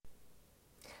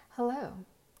Hello,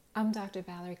 I'm Dr.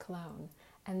 Valerie Colon,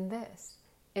 and this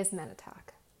is MediTalk,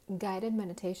 guided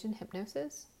meditation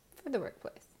hypnosis for the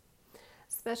workplace.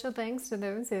 Special thanks to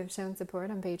those who have shown support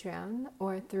on Patreon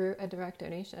or through a direct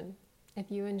donation.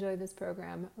 If you enjoy this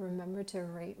program, remember to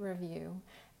rate, review,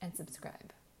 and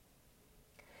subscribe.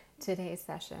 Today's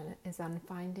session is on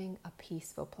finding a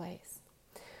peaceful place.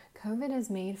 COVID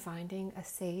has made finding a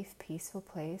safe, peaceful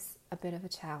place a bit of a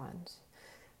challenge.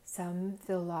 Some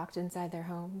feel locked inside their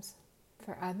homes.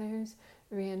 For others,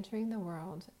 re-entering the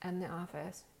world and the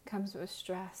office comes with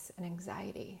stress and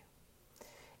anxiety.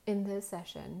 In this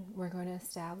session, we're going to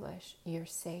establish your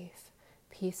safe,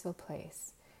 peaceful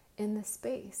place in the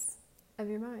space of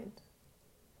your mind,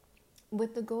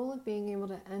 with the goal of being able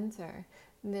to enter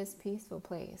this peaceful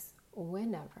place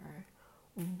whenever,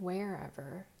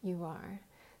 wherever you are,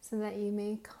 so that you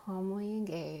may calmly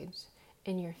engage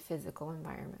in your physical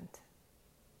environment.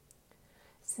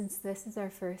 Since this is our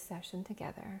first session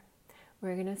together,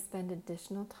 we're going to spend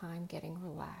additional time getting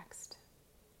relaxed,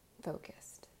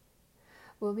 focused.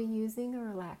 We'll be using a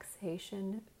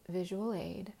relaxation visual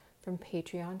aid from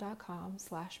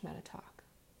patreon.com/metatalk.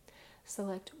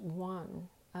 Select one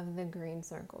of the green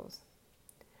circles.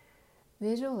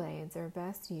 Visual aids are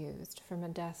best used from a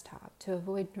desktop to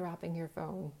avoid dropping your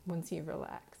phone once you've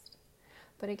relaxed.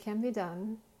 But it can be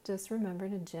done. Just remember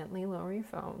to gently lower your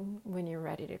phone when you're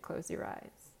ready to close your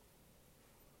eyes.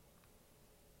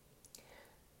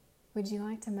 Would you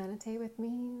like to meditate with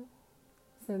me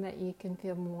so that you can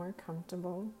feel more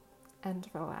comfortable and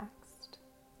relaxed?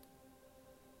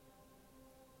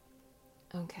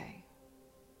 Okay.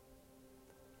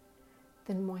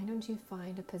 Then why don't you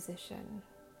find a position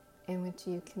in which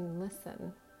you can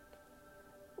listen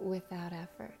without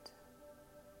effort?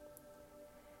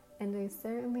 And I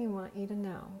certainly want you to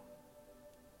know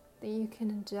that you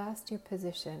can adjust your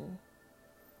position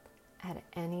at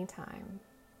any time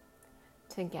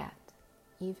to get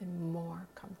even more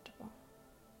comfortable.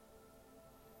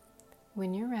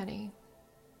 When you're ready,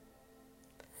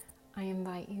 I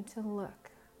invite you to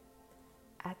look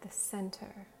at the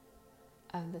center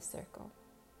of the circle.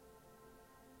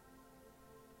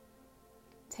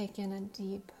 Take in a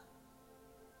deep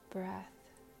breath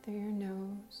through your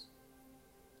nose.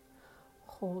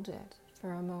 Hold it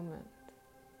for a moment.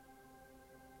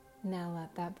 Now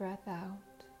let that breath out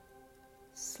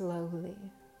slowly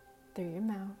through your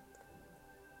mouth.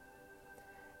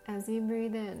 As you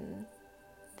breathe in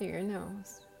through your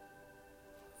nose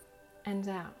and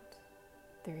out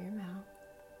through your mouth,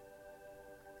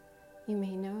 you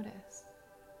may notice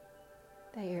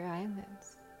that your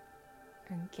eyelids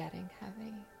are getting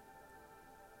heavy.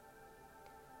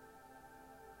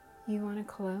 You want to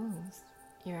close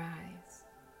your eyes.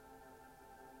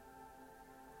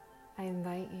 I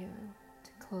invite you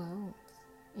to close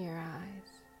your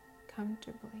eyes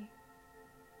comfortably.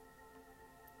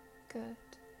 Good.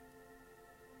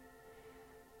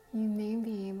 You may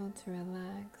be able to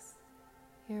relax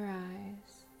your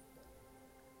eyes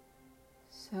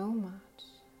so much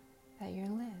that your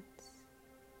lids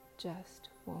just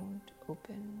won't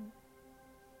open.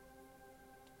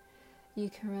 You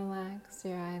can relax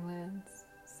your eyelids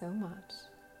so much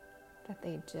that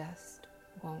they just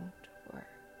won't work.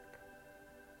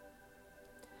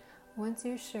 Once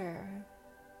you're sure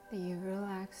that you've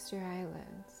relaxed your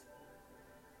eyelids,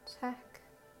 check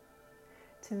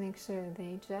to make sure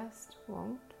they just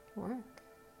won't work.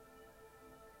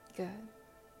 Good.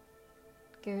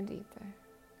 Go deeper.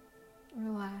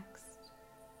 Relaxed.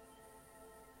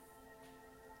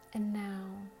 And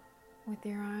now, with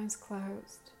your eyes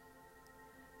closed,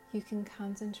 you can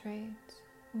concentrate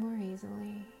more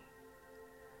easily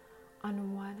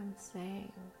on what I'm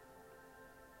saying.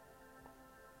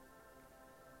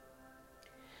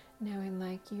 Now I'd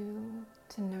like you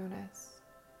to notice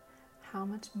how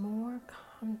much more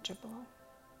comfortable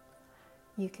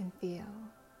you can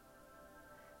feel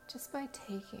just by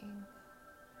taking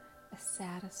a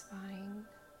satisfying,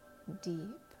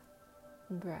 deep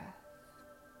breath.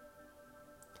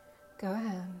 Go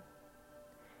ahead.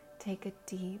 Take a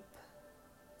deep,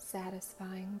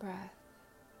 satisfying breath.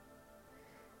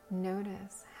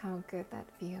 Notice how good that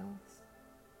feels.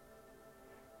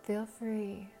 Feel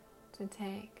free to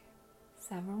take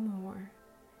several more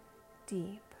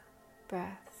deep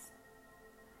breaths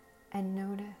and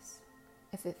notice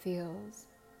if it feels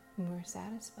more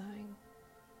satisfying.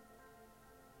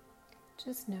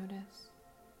 Just notice.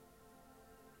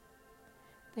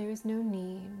 There is no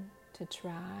need to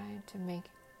try to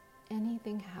make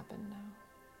anything happen now.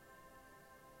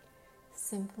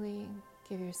 Simply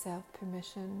give yourself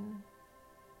permission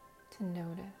to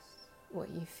notice what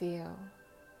you feel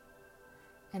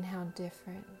and how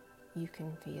different you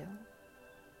can feel.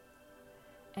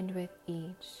 And with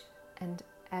each and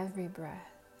every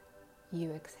breath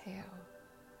you exhale,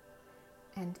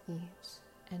 and each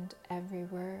and every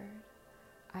word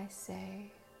I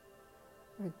say,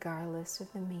 regardless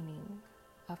of the meaning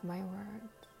of my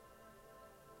words,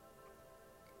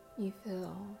 you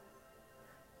feel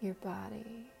your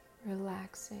body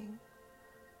relaxing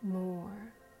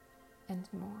more and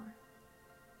more,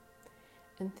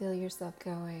 and feel yourself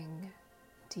going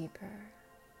deeper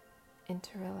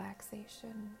into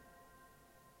relaxation.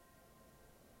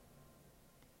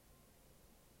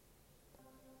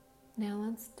 Now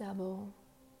let's double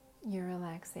your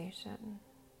relaxation.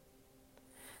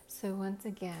 So once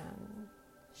again,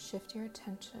 shift your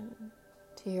attention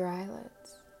to your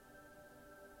eyelids.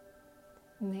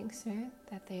 Make sure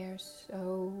that they are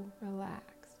so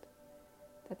relaxed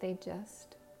that they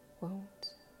just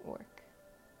won't work.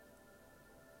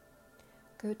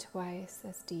 Go twice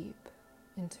as deep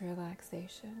into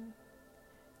relaxation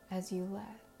as you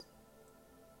let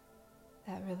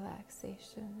that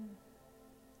relaxation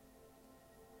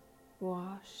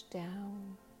wash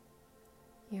down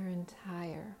your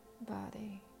entire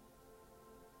body.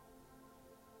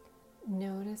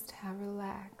 Notice how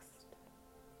relaxed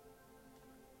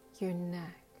your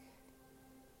neck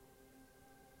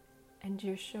and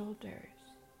your shoulders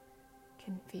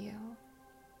can feel,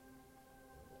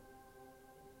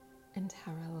 and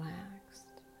how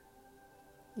relaxed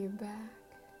your back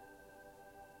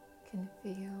can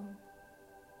feel,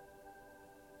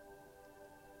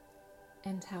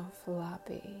 and how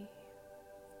floppy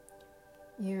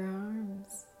your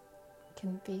arms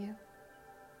can feel,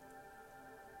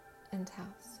 and how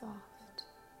soft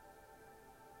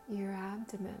your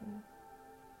abdomen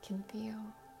can feel.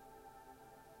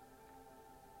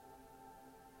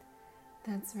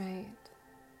 That's right.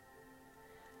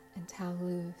 And how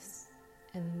loose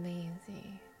and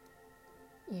lazy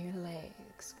your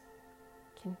legs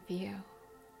can feel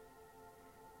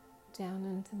down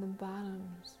into the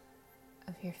bottoms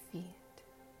of your feet.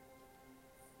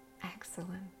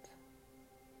 Excellent.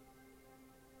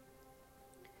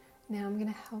 Now I'm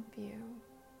going to help you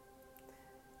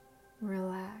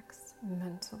relax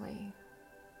mentally.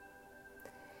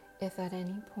 If at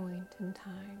any point in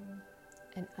time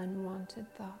an unwanted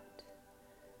thought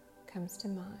comes to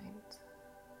mind,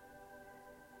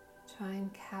 try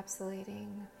encapsulating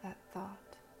that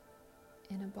thought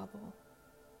in a bubble.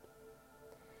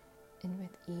 And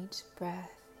with each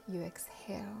breath you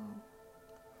exhale,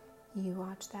 you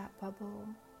watch that bubble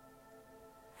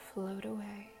float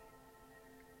away.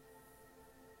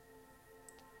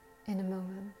 In a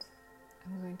moment,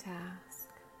 I'm going to ask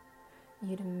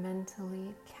you to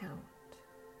mentally count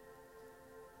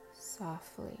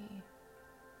softly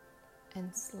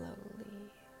and slowly,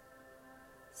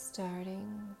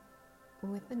 starting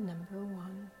with the number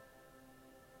 1.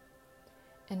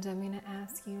 And I'm going to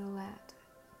ask you to let it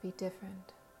be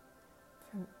different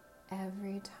from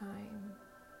every time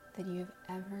that you've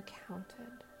ever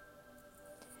counted.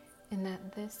 And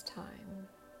that this time,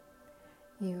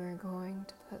 you are going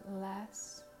to put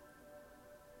less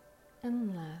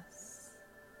and less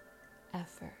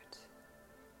effort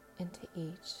into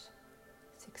each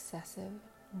successive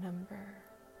number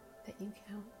that you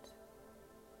count,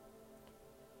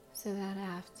 so that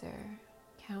after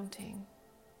counting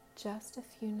just a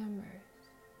few numbers,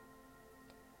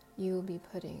 you will be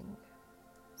putting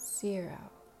 0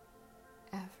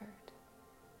 effort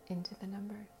into the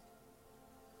numbers,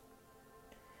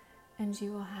 and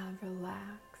you will have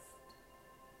relaxed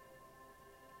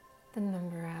the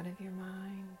number out of your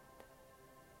mind,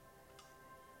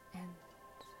 and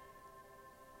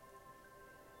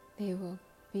they will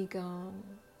be gone.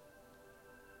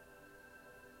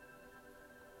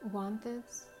 Want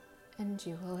this, and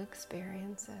you will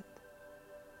experience it.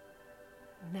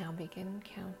 Now begin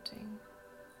counting,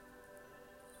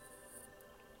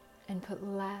 and put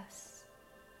less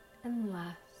and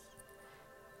less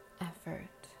effort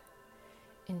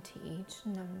into each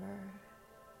number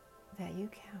that you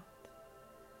count,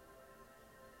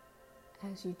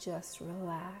 as you just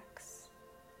relax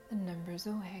the numbers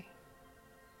away,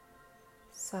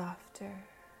 softer,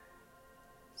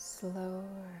 slower,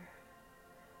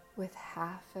 with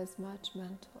half as much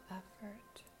mental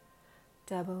effort,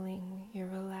 doubling your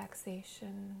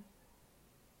relaxation.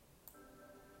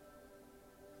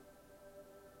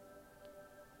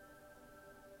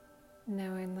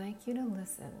 Now I'd like you to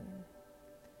listen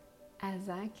as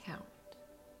I count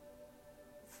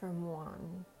from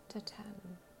 1 to 10.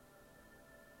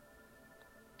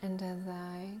 And as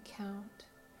I count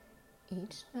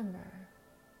each number,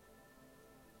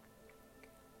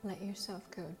 let yourself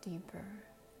go deeper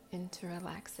into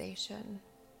relaxation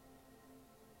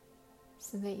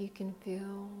so that you can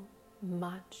feel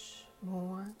much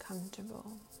more comfortable,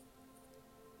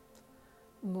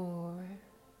 more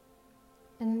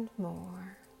and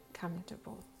more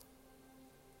comfortable,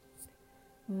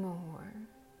 more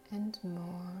and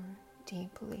more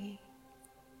deeply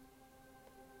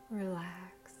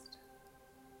relaxed.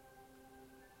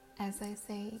 As I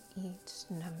say each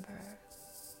number,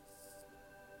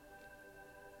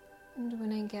 and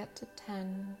when I get to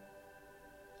 10,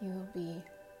 you will be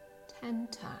 10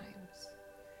 times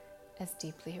as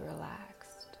deeply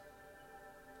relaxed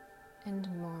and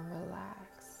more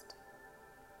relaxed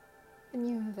than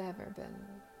you have ever been.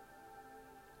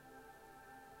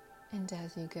 And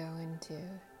as you go into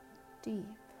deep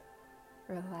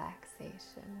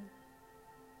relaxation,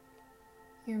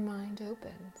 your mind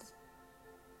opens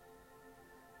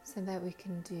so that we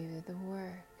can do the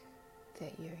work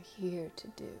that you're here to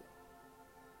do.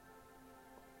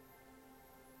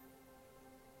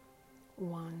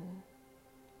 1,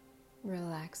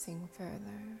 relaxing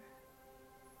further.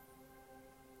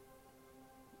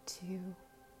 2,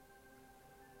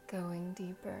 going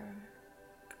deeper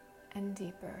and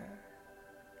deeper.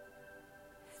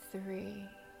 3,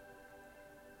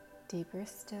 deeper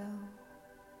still.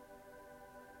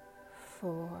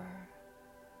 4,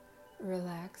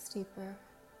 relax deeper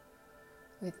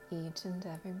with each and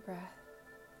every breath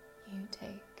you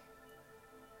take.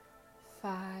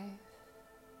 5,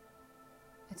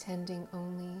 attending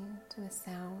only to the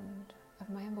sound of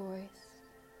my voice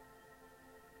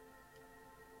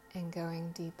and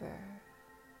going deeper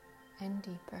and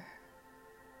deeper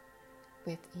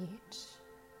with each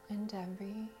and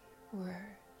every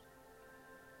word,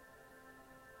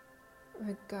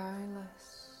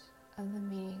 regardless of the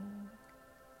meaning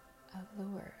of the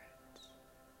words.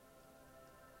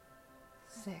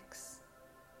 6,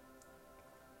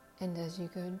 and as you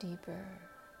go deeper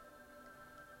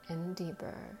and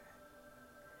deeper,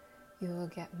 you will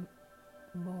get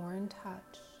more in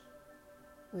touch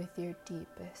with your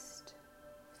deepest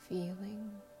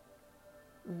feeling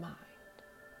mind.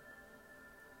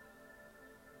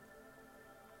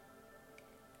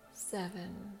 7,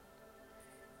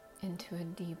 into a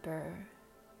deeper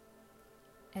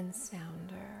and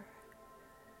sounder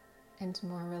and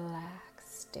more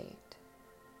relaxed state.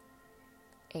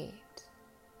 8,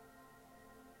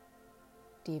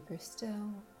 deeper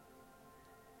still,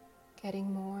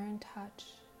 getting more in touch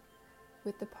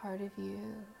with the part of you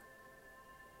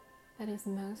that is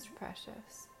most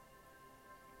precious.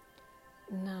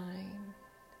 9,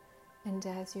 and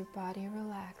as your body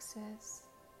relaxes,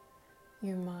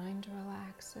 your mind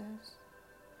relaxes,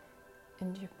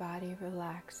 and your body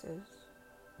relaxes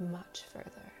much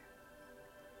further.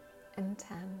 And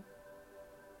 10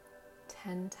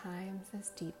 times as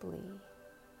deeply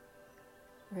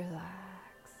relaxed.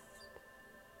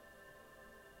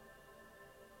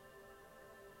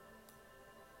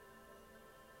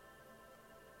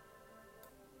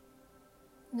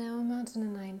 Now imagine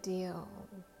an ideal,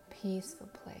 peaceful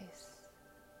place.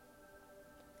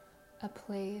 A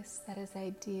place that is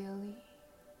ideally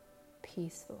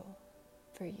peaceful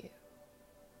for you.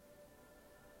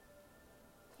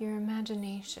 Your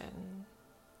imagination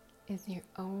is your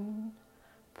own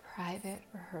private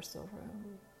rehearsal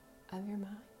room of your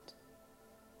mind.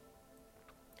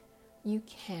 You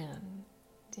can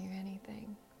do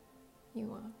anything you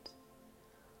want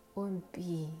or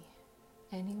be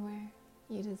anywhere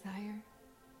you desire.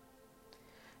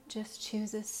 Just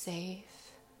choose a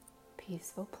safe,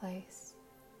 peaceful place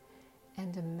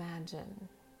and imagine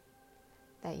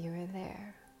that you are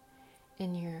there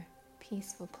in your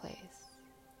peaceful place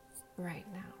right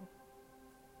now.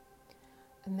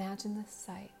 Imagine the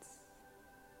sights,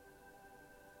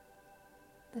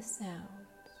 the sounds,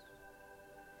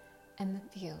 and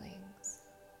the feelings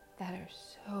that are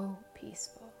so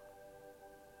peaceful,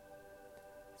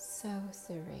 so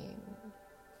serene,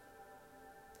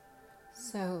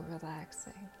 so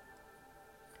relaxing,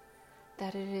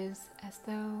 that it is as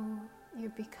though you're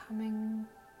becoming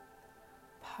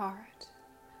part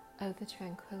of the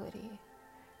tranquility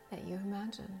that you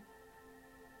imagine.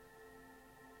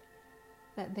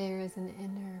 That there is an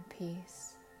inner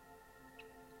peace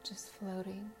just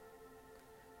floating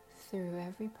through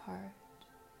every part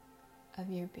of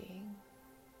your being,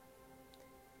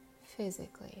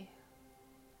 physically,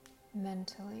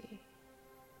 mentally,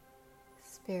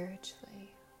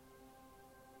 spiritually,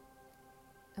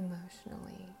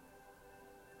 emotionally.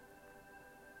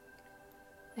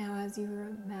 Now, as you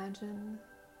imagine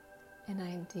an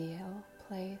ideal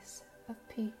place of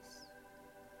peace,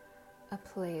 a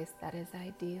place that is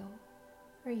ideal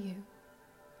for you,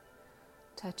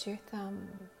 touch your thumb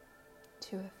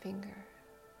to a finger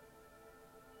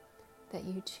that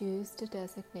you choose to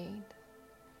designate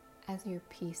as your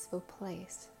peaceful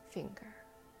place finger.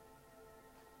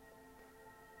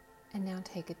 And now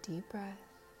take a deep breath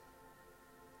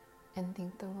and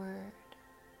think the word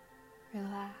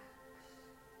relax.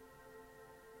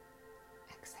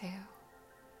 Exhale.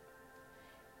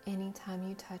 Anytime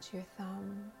you touch your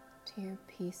thumb to your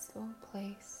peaceful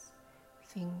place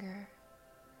finger,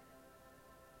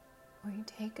 or you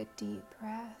take a deep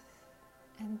breath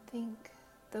and think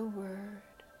the word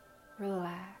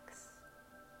relax,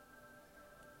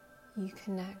 you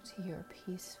connect to your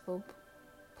peaceful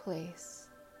place.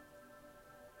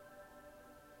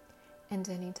 And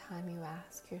anytime you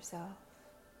ask yourself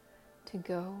to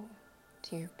go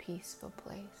to your peaceful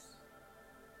place,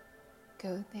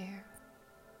 go there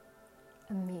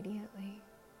immediately.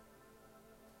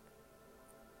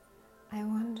 I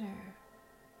wonder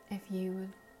if you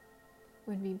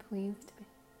would be pleased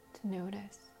to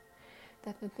notice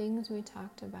that the things we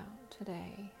talked about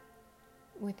today,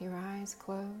 with your eyes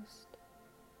closed,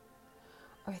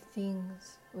 are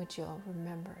things which you'll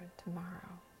remember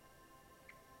tomorrow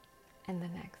and the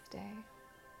next day,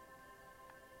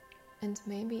 and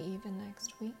maybe even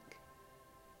next week.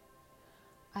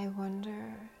 I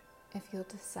wonder if you'll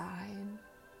decide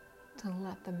to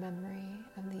let the memory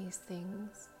of these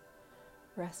things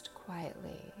rest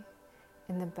quietly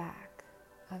in the back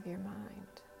of your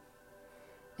mind.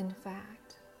 In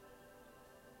fact,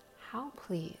 how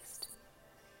pleased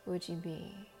would you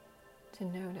be to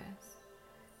notice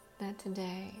that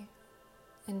today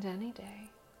and any day,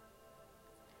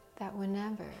 that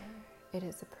whenever it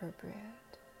is appropriate,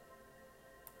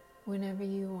 whenever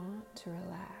you want to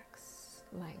relax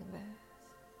like this,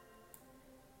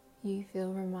 you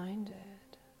feel reminded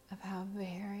of how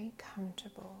very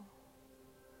comfortable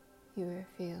you are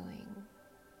feeling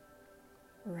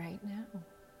right now.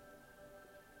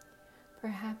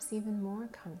 Perhaps even more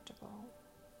comfortable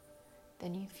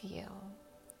than you feel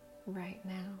right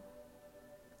now.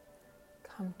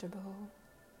 Comfortable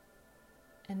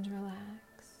and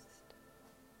relaxed.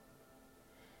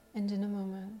 And in a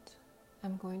moment,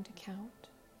 I'm going to count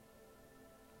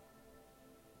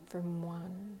from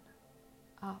 1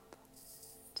 up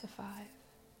to 5.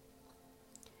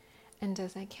 And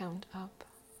as I count up,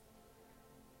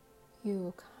 you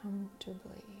will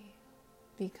comfortably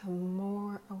become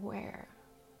more aware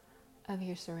of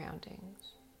your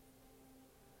surroundings,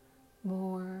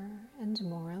 more and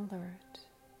more alert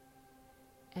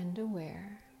and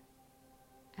aware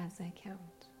as I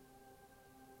count.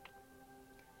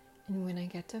 And when I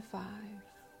get to 5,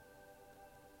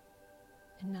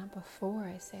 and not before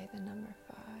I say the number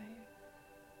 5,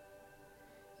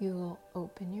 you will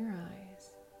open your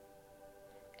eyes.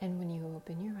 And when you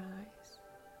open your eyes,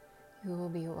 you will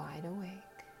be wide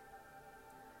awake,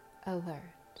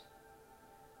 alert,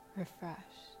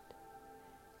 refreshed,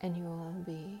 and you will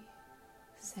be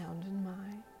sound in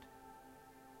mind,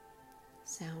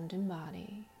 sound in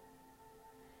body,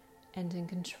 and in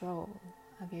control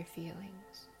of your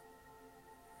feelings.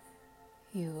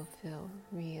 You will feel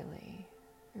really,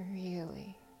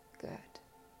 really good.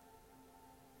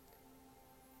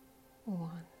 1.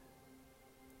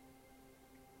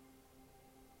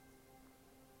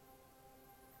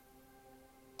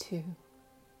 2.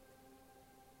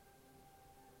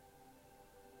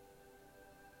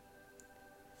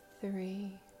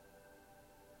 3.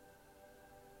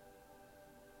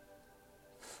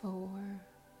 4.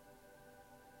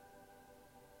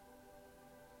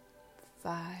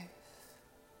 5.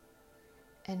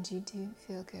 And you do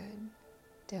feel good,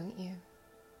 don't you?